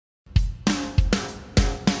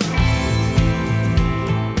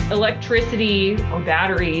electricity or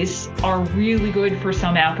batteries are really good for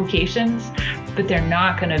some applications, but they're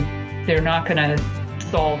not going to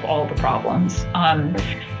solve all the problems.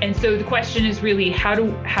 And so the question is really how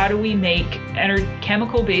do we make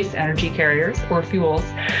chemical-based energy carriers or fuels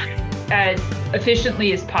as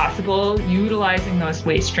efficiently as possible, utilizing those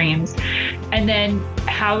waste streams, and then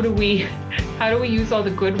how do we use all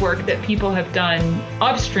the good work that people have done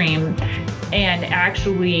upstream and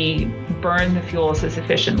actually burn the fuels as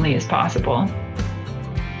efficiently as possible.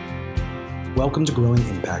 Welcome to Growing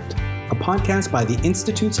Impact, a podcast by the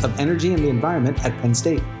Institutes of Energy and the Environment at Penn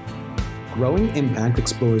State. Growing Impact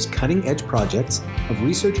explores cutting-edge projects of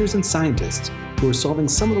researchers and scientists who are solving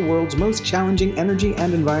some of the world's most challenging energy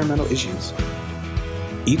and environmental issues.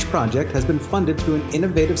 Each project has been funded through an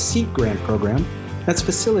innovative seed grant program that's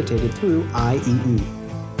facilitated through IEE.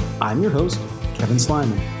 I'm your host, Kevin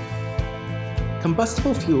Slyman.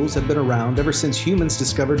 Combustible fuels have been around ever since humans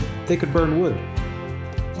discovered they could burn wood.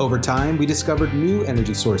 Over time, we discovered new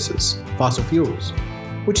energy sources, fossil fuels,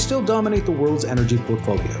 which still dominate the world's energy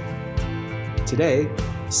portfolio. Today,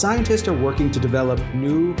 scientists are working to develop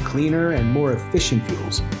new, cleaner, and more efficient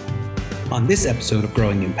fuels. On this episode of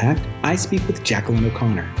Growing Impact, I speak with Jacqueline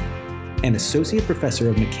O'Connor, an associate professor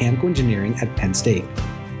of mechanical engineering at Penn State.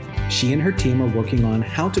 She and her team are working on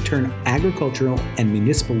how to turn agricultural and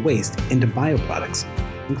municipal waste into bioproducts,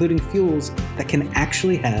 including fuels that can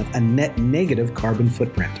actually have a net negative carbon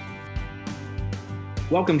footprint.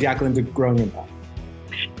 Welcome, Jacqueline, to Growing Impact.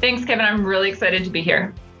 Thanks, Kevin. I'm really excited to be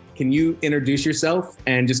here. Can you introduce yourself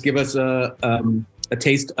and just give us a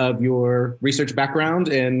taste of your research background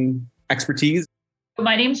and expertise?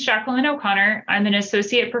 My name is Jacqueline O'Connor. I'm an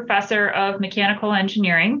associate professor of mechanical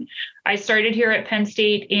engineering. I started here at Penn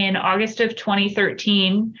State in August of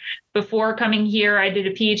 2013. Before coming here, I did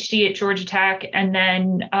a PhD at Georgia Tech and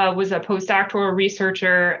then was a postdoctoral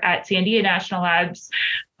researcher at Sandia National Labs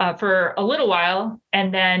for a little while,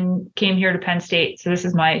 and then came here to Penn State. So this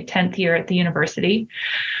is my 10th year at the university.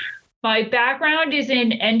 My background is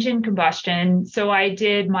in engine combustion. So I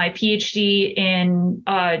did my PhD in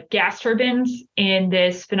gas turbines, in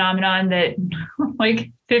this phenomenon that like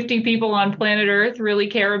 50 people on planet Earth really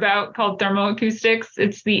care about, called thermoacoustics.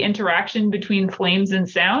 It's the interaction between flames and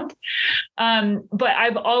sound. But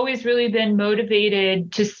I've always really been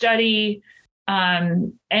motivated to study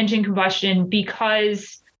engine combustion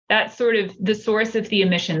because that's sort of the source of the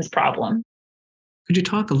emissions problem. Could you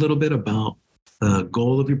talk a little bit about the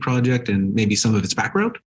goal of your project and maybe some of its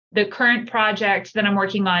background? The current project that I'm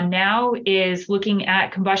working on now is looking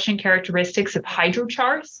at combustion characteristics of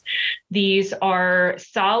hydrochars. These are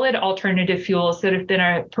solid alternative fuels that have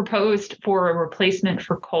been proposed for a replacement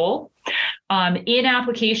for coal in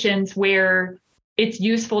applications where it's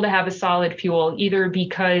useful to have a solid fuel, either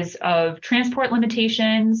because of transport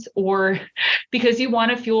limitations or because you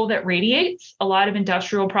want a fuel that radiates. A lot of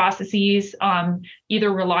industrial processes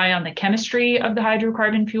either rely on the chemistry of the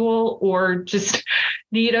hydrocarbon fuel or just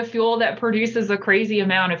need a fuel that produces a crazy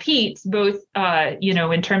amount of heat, both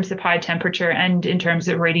in terms of high temperature and in terms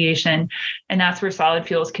of radiation. And that's where solid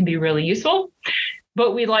fuels can be really useful.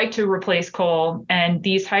 But we like to replace coal, and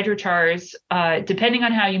these hydrochars, depending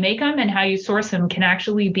on how you make them and how you source them, can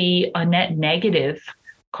actually be a net negative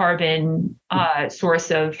carbon source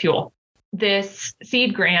of fuel. This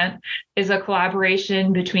seed grant is a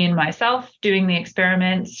collaboration between myself doing the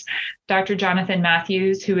experiments, Dr. Jonathan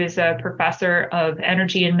Matthews, who is a professor of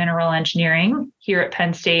energy and mineral engineering here at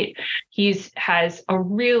Penn State. He has a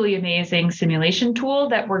really amazing simulation tool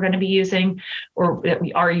that we're going to be using, or that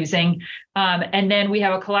we are using. And then we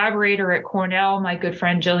have a collaborator at Cornell, my good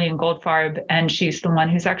friend Jillian Goldfarb, and she's the one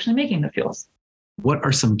who's actually making the fuels. What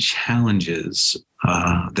are some challenges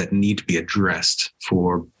that need to be addressed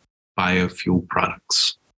for biofuel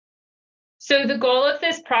products? So the goal of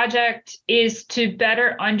this project is to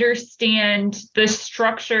better understand the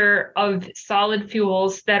structure of solid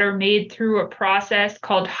fuels that are made through a process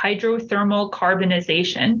called hydrothermal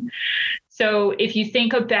carbonization. So if you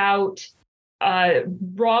think about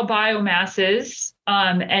raw biomasses,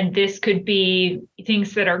 and this could be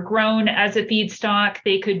things that are grown as a feedstock,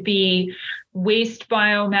 they could be waste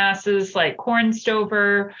biomasses like corn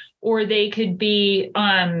stover, or they could be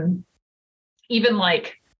even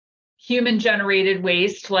like human generated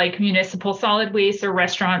waste like municipal solid waste or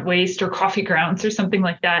restaurant waste or coffee grounds or something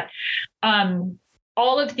like that.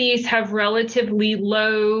 All of these have relatively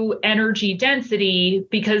low energy density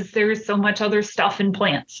because there's so much other stuff in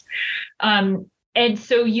plants. And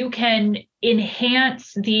so you can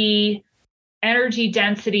enhance the energy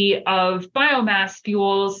density of biomass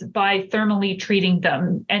fuels by thermally treating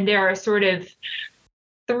them. And there are sort of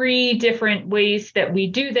three different ways that we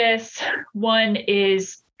do this. One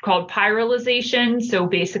is called pyrolization. So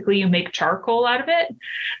basically you make charcoal out of it.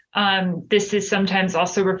 This is sometimes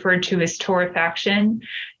also referred to as torrefaction.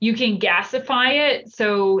 You can gasify it.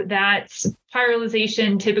 So that's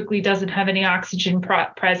pyrolization typically doesn't have any oxygen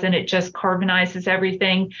present. It just carbonizes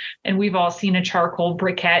everything. And we've all seen a charcoal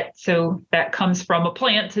briquette. So that comes from a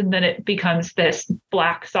plant and then it becomes this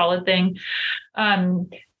black solid thing.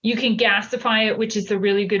 You can gasify it, which is a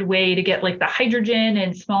really good way to get like the hydrogen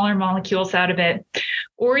and smaller molecules out of it.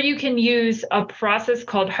 Or you can use a process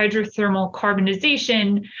called hydrothermal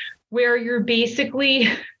carbonization, where you're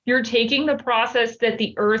taking the process that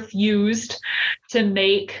the earth used to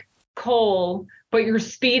make coal, but you're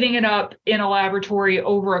speeding it up in a laboratory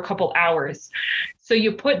over a couple hours. So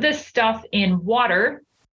you put this stuff in water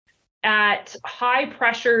at high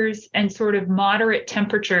pressures and sort of moderate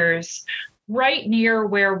temperatures, right near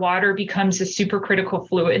where water becomes a supercritical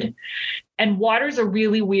fluid. And water's a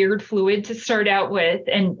really weird fluid to start out with.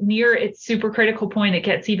 And near its supercritical point, it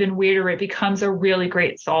gets even weirder. It becomes a really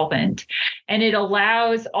great solvent. And it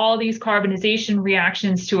allows all these carbonization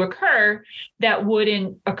reactions to occur that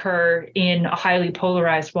wouldn't occur in a highly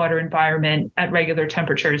polarized water environment at regular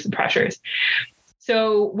temperatures and pressures.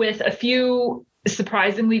 So with a few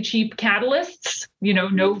surprisingly cheap catalysts,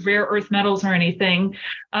 no rare earth metals or anything,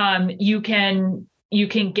 you can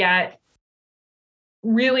get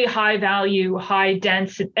really high value, high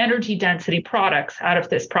energy density products out of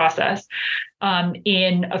this process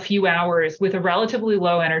in a few hours with a relatively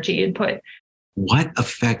low energy input. What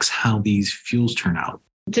affects how these fuels turn out?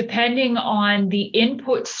 Depending on the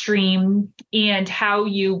input stream and how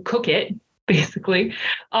you cook it, basically,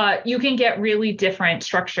 you can get really different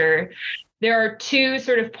structure. There are two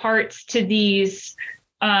sort of parts to these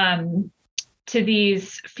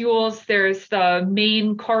fuels. There's the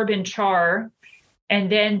main carbon char,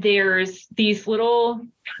 and then there's these little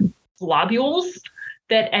globules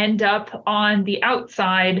that end up on the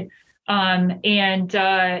outside, and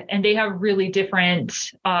they have really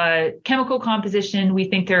different chemical composition. We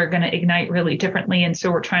think they're going to ignite really differently, and so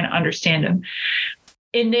we're trying to understand them.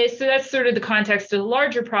 So that's sort of the context of the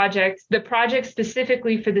larger project. The project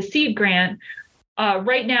specifically for the seed grant,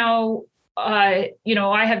 right now, I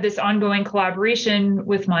have this ongoing collaboration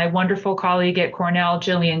with my wonderful colleague at Cornell,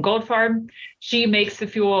 Jillian Goldfarb. She makes the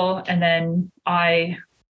fuel and then I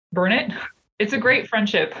burn it. It's a great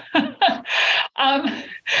friendship.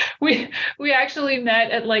 We actually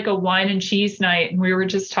met at like a wine and cheese night and we were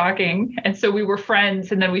just talking. And so we were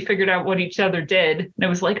friends and then we figured out what each other did. And it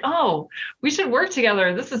was like, oh, we should work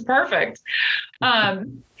together. This is perfect.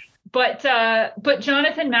 But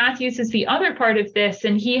Jonathan Matthews is the other part of this.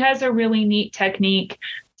 And he has a really neat technique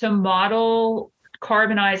to model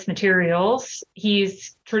carbonized materials.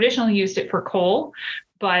 He's traditionally used it for coal,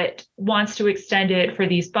 but wants to extend it for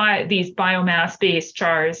these biomass-based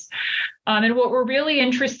chars. And what we're really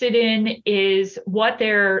interested in is what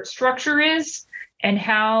their structure is and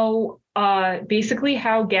how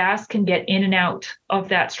gas can get in and out of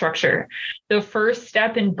that structure. The first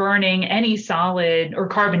step in burning any solid, or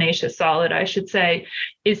carbonaceous solid, I should say,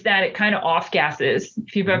 is that it kind of off gases.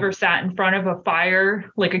 If you've ever sat in front of a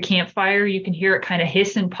fire, like a campfire, you can hear it kind of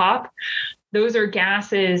hiss and pop. Those are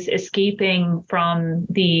gases escaping from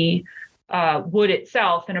the wood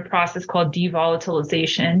itself in a process called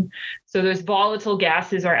devolatilization. So those volatile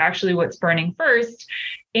gases are actually what's burning first.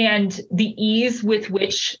 And the ease with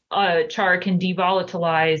which char can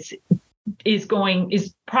devolatilize is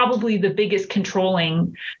probably the biggest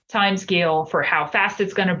controlling timescale for how fast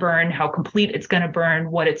it's going to burn, how complete it's going to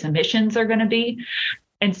burn, what its emissions are going to be.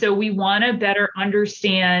 And so we want to better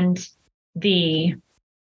understand the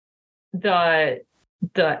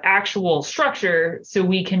actual structure so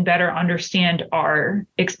we can better understand our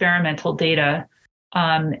experimental data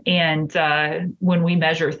and when we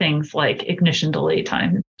measure things like ignition delay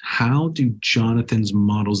time. How do Jonathan's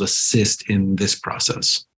models assist in this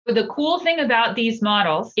process? The cool thing about these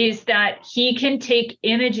models is that he can take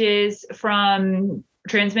images from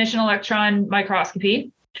transmission electron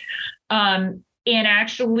microscopy and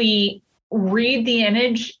actually read the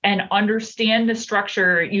image and understand the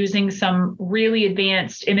structure using some really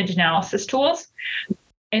advanced image analysis tools,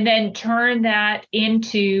 and then turn that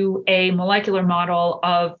into a molecular model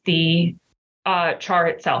of the char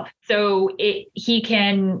itself. So he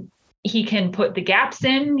can put the gaps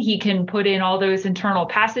in, he can put in all those internal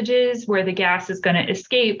passages where the gas is going to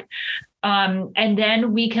escape. And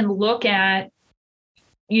then we can look at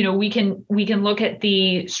we can look at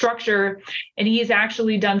the structure, and he's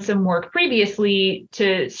actually done some work previously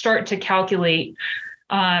to start to calculate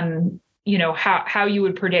how you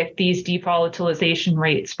would predict these devolatilization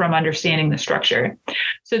rates from understanding the structure.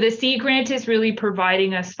 So the Sea grant is really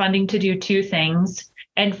providing us funding to do two things.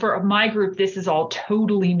 And for my group, this is all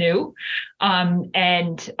totally new.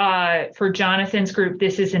 And for Jonathan's group,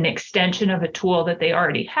 this is an extension of a tool that they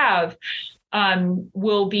already have.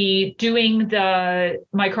 We'll be doing the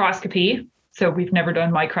microscopy. So we've never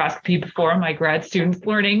done microscopy before. My grad students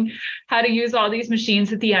learning how to use all these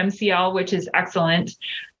machines at the MCL, which is excellent.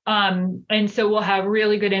 And so we'll have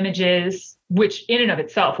really good images, which in and of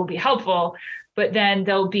itself will be helpful, but then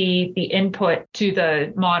there'll be the input to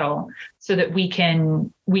the model so that we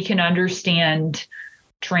can understand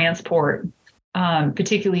transport,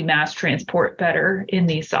 particularly mass transport, better in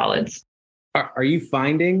these solids. Are you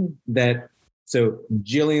finding that, so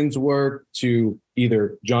Jillian's work to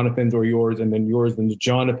either Jonathan's or yours, and then yours and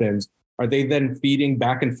Jonathan's, are they then feeding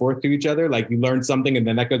back and forth to each other? Like you learn something and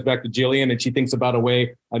then that goes back to Jillian and she thinks about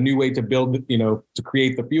a new way to build, to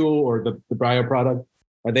create the fuel or the bioproduct.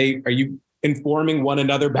 Are you informing one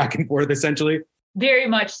another back and forth essentially? Very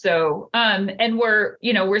much so. And we're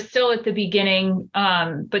still at the beginning,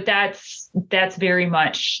 but that's very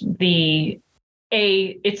much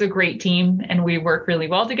it's a great team and we work really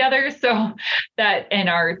well together. So and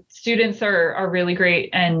our students are really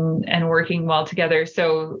great and working well together.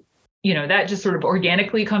 So, that just sort of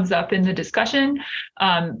organically comes up in the discussion.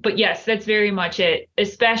 But yes, that's very much it,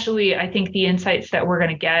 especially I think the insights that we're going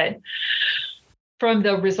to get from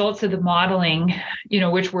the results of the modeling,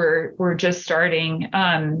 which we're just starting.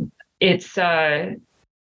 It's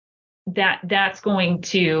that's going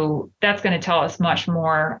to tell us much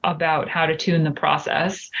more about how to tune the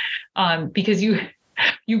process, because you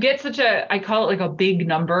get such I call it like a big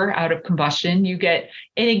number out of combustion. You get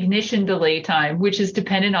an ignition delay time, which is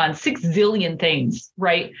dependent on 6 zillion things,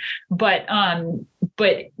 right? But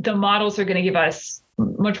the models are going to give us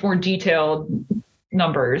much more detailed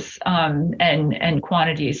numbers and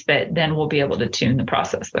quantities that then we'll be able to tune the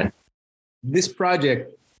process with. This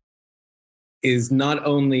project is not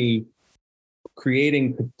only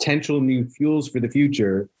creating potential new fuels for the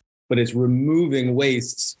future, but it's removing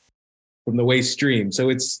wastes from the waste stream. So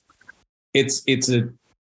it's a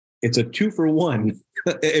 2-for-1,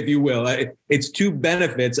 if you will. It's two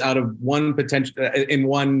benefits out of one potential in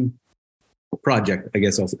one project, I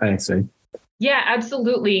guess I'd say. Yeah,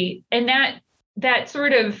 absolutely. And that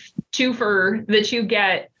sort of twofer that you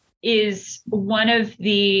get is one of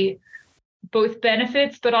the both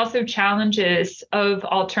benefits, but also challenges of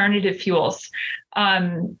alternative fuels.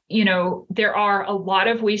 There are a lot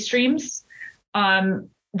of waste streams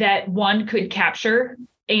that one could capture,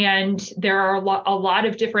 and there are a lot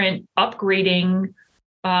of different upgrading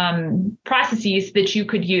processes that you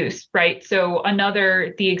could use, right? So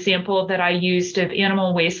the example that I used of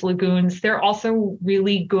animal waste lagoons, they're also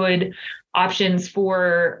really good options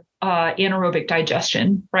for anaerobic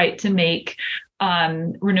digestion, right? To make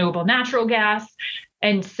renewable natural gas.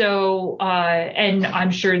 And so, and I'm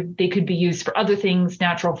sure they could be used for other things,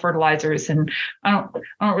 natural fertilizers. And I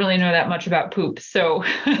don't really know that much about poop. So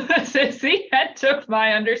that's the end of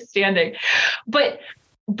my understanding. But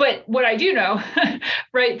what I do know,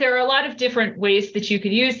 right, there are a lot of different ways that you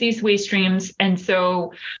could use these waste streams. And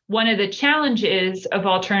so one of the challenges of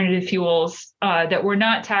alternative fuels that we're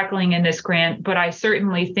not tackling in this grant, but I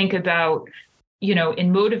certainly think about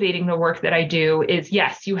in motivating the work that I do is,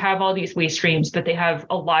 yes, you have all these waste streams, but they have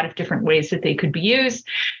a lot of different ways that they could be used.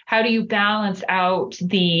 How do you balance out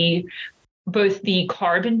both the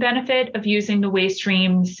carbon benefit of using the waste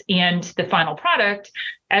streams and the final product,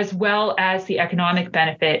 as well as the economic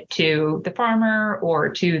benefit to the farmer or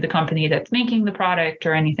to the company that's making the product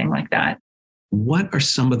or anything like that? What are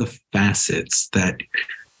some of the facets that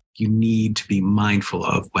you need to be mindful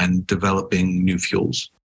of when developing new fuels?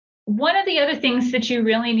 One of the other things that you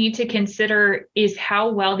really need to consider is how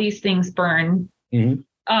well these things burn.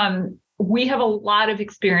 Mm-hmm. We have a lot of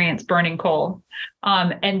experience burning coal,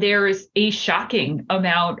 and there is a shocking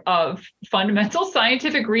amount of fundamental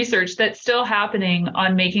scientific research that's still happening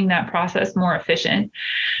on making that process more efficient.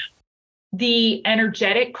 The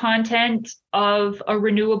energetic content of a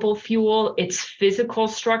renewable fuel, its physical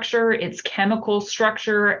structure, its chemical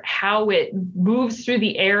structure, how it moves through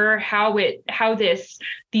the air, how these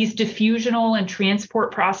diffusional and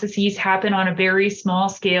transport processes happen on a very small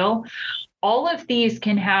scale. All of these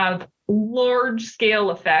can have large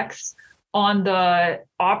scale effects on the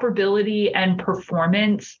operability and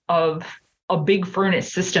performance of a big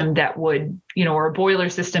furnace system that would, or a boiler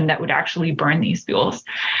system that would actually burn these fuels.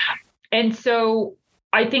 And so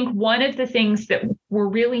I think one of the things that we're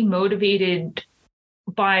really motivated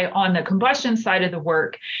on the combustion side of the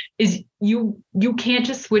work is you can't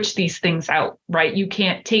just switch these things out, right? You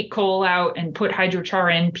can't take coal out and put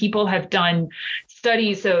hydrochar in. People have done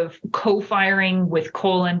studies of co-firing with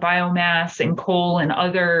coal and biomass and coal and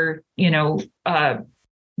other,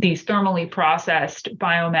 these thermally processed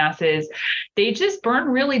biomasses. They just burn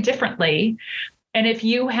really differently. And if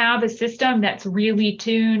you have a system that's really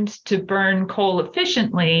tuned to burn coal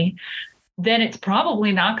efficiently, then it's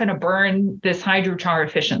probably not going to burn this hydrochar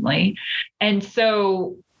efficiently. And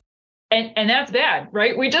so, and that's bad,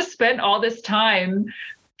 right? We just spent all this time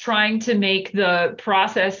trying to make the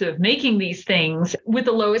process of making these things with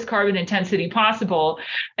the lowest carbon intensity possible.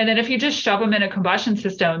 And then if you just shove them in a combustion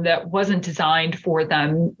system that wasn't designed for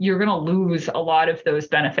them, you're going to lose a lot of those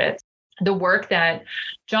benefits. The work that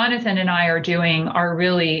Jonathan and I are doing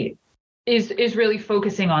is really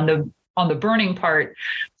focusing on the burning part,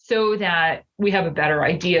 so that we have a better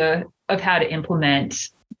idea of how to implement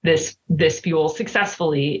this fuel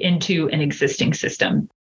successfully into an existing system.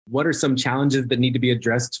 What are some challenges that need to be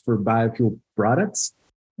addressed for biofuel products?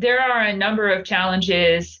 There are a number of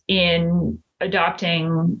challenges in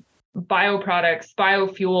adopting bioproducts,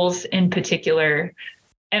 biofuels in particular.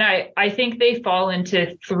 And I think they fall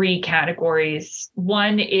into three categories.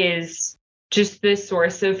 One is just the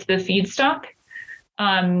source of the feedstock,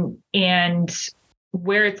 and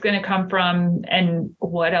where it's going to come from and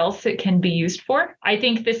what else it can be used for. I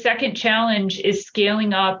think the second challenge is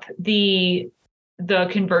scaling up the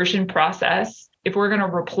conversion process. If we're going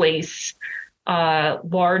to replace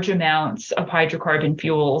large amounts of hydrocarbon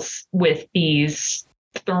fuels with these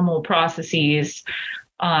thermal processes,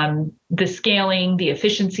 the scaling, the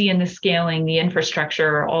efficiency in the scaling, the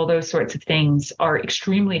infrastructure, all those sorts of things are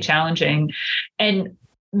extremely challenging. And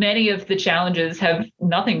many of the challenges have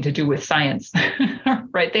nothing to do with science,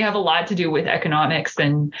 right? They have a lot to do with economics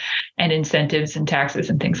and incentives and taxes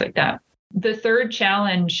and things like that. The third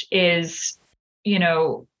challenge is,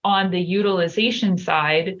 on the utilization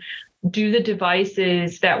side, do the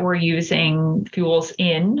devices that we're using fuels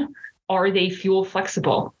in, are they fuel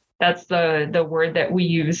flexible? That's the word that we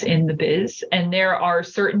use in the biz. And there are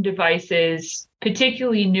certain devices,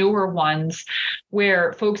 particularly newer ones,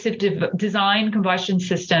 where folks have designed combustion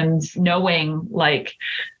systems knowing like,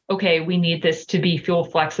 okay, we need this to be fuel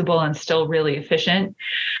flexible and still really efficient.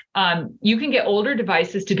 You can get older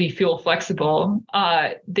devices to be fuel flexible.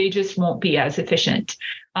 They just won't be as efficient.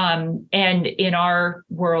 And in our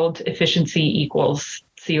world, efficiency equals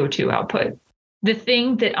CO2 output. The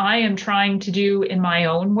thing that I am trying to do in my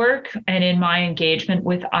own work and in my engagement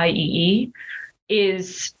with IEE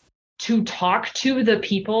is to talk to the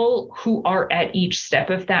people who are at each step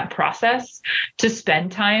of that process, to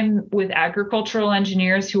spend time with agricultural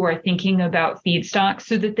engineers who are thinking about feedstock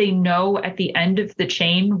so that they know at the end of the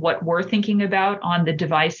chain what we're thinking about on the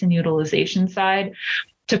device and utilization side,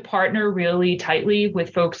 to partner really tightly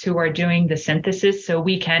with folks who are doing the synthesis so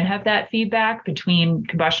we can have that feedback between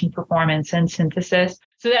combustion performance and synthesis.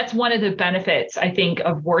 So that's one of the benefits, I think,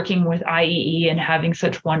 of working with IEE and having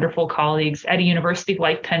such wonderful colleagues at a university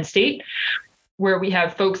like Penn State, where we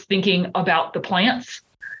have folks thinking about the plants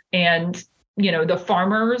and the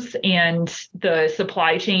farmers and the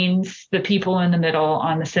supply chains, the people in the middle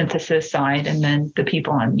on the synthesis side, and then the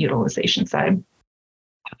people on the utilization side.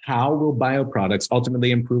 How will bioproducts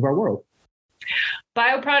ultimately improve our world?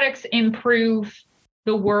 Bioproducts improve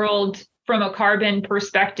the world from a carbon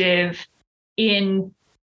perspective in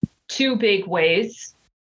two big ways.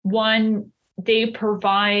 One, they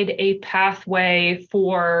provide a pathway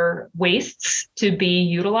for wastes to be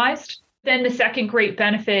utilized. Then the second great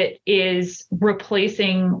benefit is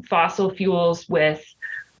replacing fossil fuels with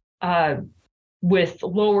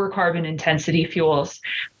lower carbon intensity fuels.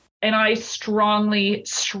 And I strongly,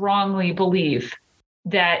 strongly believe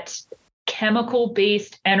that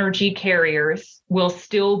chemical-based energy carriers will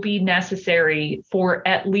still be necessary for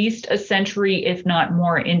at least a century, if not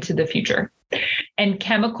more, into the future. And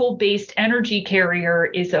chemical-based energy carrier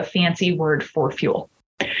is a fancy word for fuel.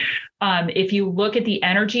 If you look at the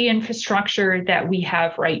energy infrastructure that we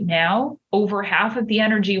have right now, over half of the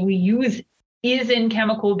energy we use is in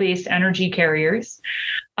chemical-based energy carriers.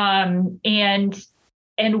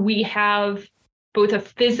 And we have both a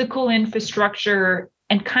physical infrastructure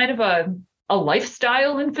and kind of a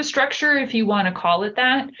lifestyle infrastructure, if you want to call it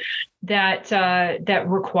that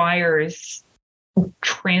requires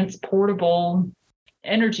transportable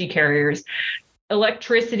energy carriers.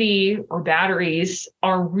 Electricity or batteries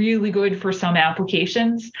are really good for some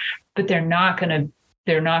applications, but they're not going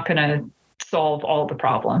to solve all the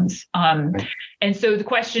problems. And so the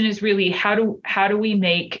question is really how do we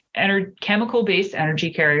make chemical-based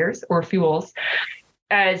energy carriers or fuels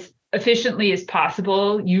as efficiently as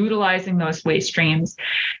possible, utilizing those waste streams.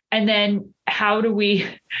 And then how do we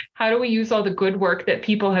use all the good work that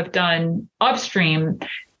people have done upstream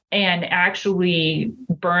and actually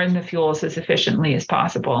burn the fuels as efficiently as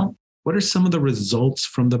possible? What are some of the results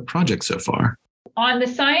from the project so far? On the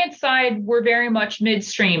science side, we're very much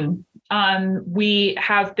midstream. We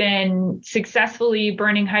have been successfully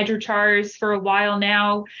burning hydrochars for a while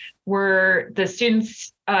now, where the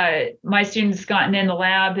students, my students gotten in the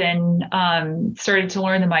lab and started to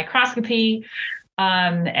learn the microscopy.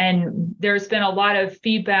 And there's been a lot of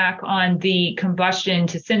feedback on the combustion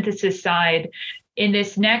to synthesis side. In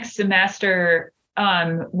this next semester,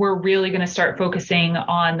 we're really going to start focusing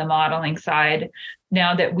on the modeling side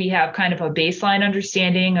now that we have kind of a baseline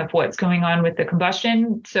understanding of what's going on with the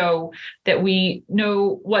combustion, so that we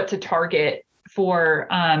know what to target for,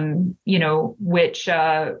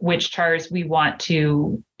 which chars we want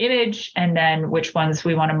to image, and then which ones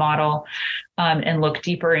we want to model and look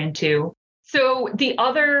deeper into. So the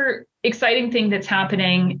other exciting thing that's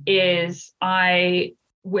happening is I,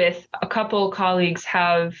 with a couple colleagues,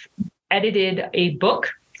 have edited a book.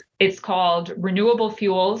 It's called Renewable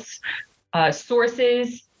Fuels,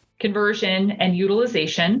 Sources, Conversion, and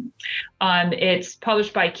Utilization. It's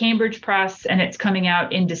published by Cambridge Press, and it's coming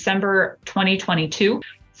out in December 2022.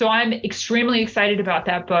 So I'm extremely excited about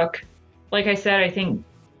that book. Like I said, I think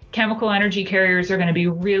chemical energy carriers are going to be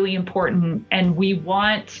really important, and we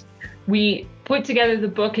put together the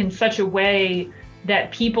book in such a way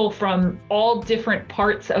that people from all different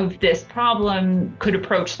parts of this problem could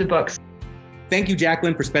approach the books. Thank you,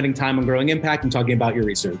 Jacqueline, for spending time on Growing Impact and talking about your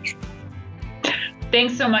research.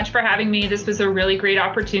 Thanks so much for having me. This was a really great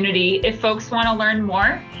opportunity. If folks want to learn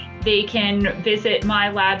more, they can visit my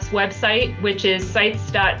lab's website, which is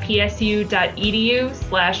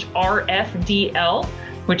sites.psu.edu/RFDL,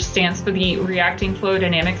 which stands for the Reacting Flow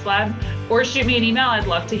Dynamics Lab, or shoot me an email. I'd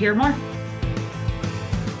love to hear more.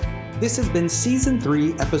 This has been Season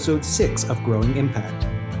 3, Episode 6 of Growing Impact.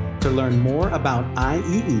 To learn more about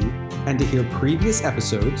IEE and to hear previous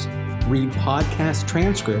episodes, read podcast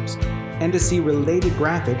transcripts, and to see related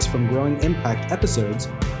graphics from Growing Impact episodes,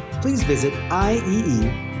 please visit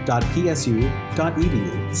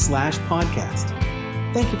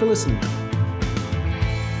iee.psu.edu/podcast. Thank you for listening.